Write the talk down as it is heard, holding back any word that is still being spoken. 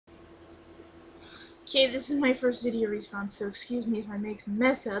Okay, this is my first video response, so excuse me if I make some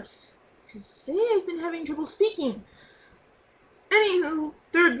mess-ups, because today I've been having trouble speaking. Anywho,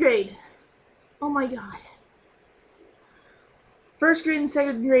 3rd grade. Oh my god. 1st grade and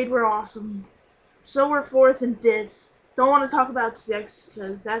 2nd grade were awesome. So were 4th and 5th. Don't want to talk about 6th,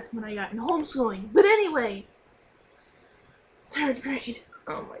 because that's when I got into homeschooling. But anyway, 3rd grade.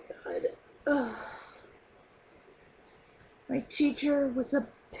 Oh my god. Ugh. My teacher was a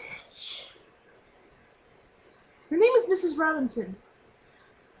bitch. Her name is Mrs. Robinson.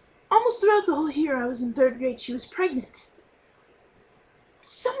 Almost throughout the whole year I was in 3rd grade, she was pregnant.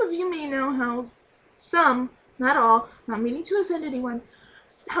 Some of you may know how some, not all, not meaning to offend anyone,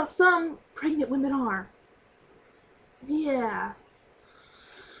 how some pregnant women are. Yeah.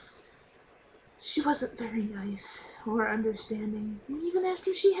 She wasn't very nice or understanding. Even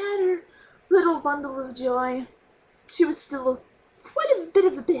after she had her little bundle of joy, she was still quite a bit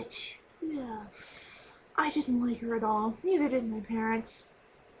of a bitch. Yeah. I didn't like her at all. Neither did my parents.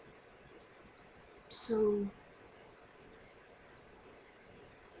 So,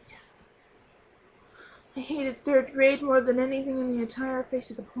 yeah. I hated 3rd grade more than anything in the entire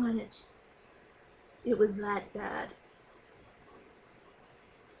face of the planet. It was that bad.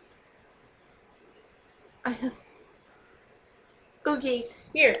 Okay,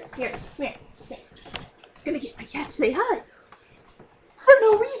 here. I'm gonna get my cat to say hi. For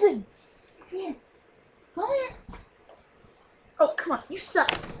no reason. Here. Come here. Oh, come on, you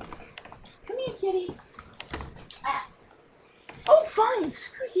suck. Come here, kitty. Ah. Oh, fine,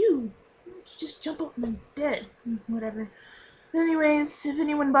 screw you. Just jump off my bed. Whatever. Anyways, if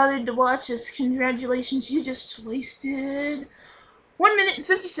anyone bothered to watch this, congratulations, you just wasted 1 minute and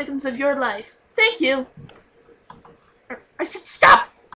 50 seconds of your life. Thank you. I said stop!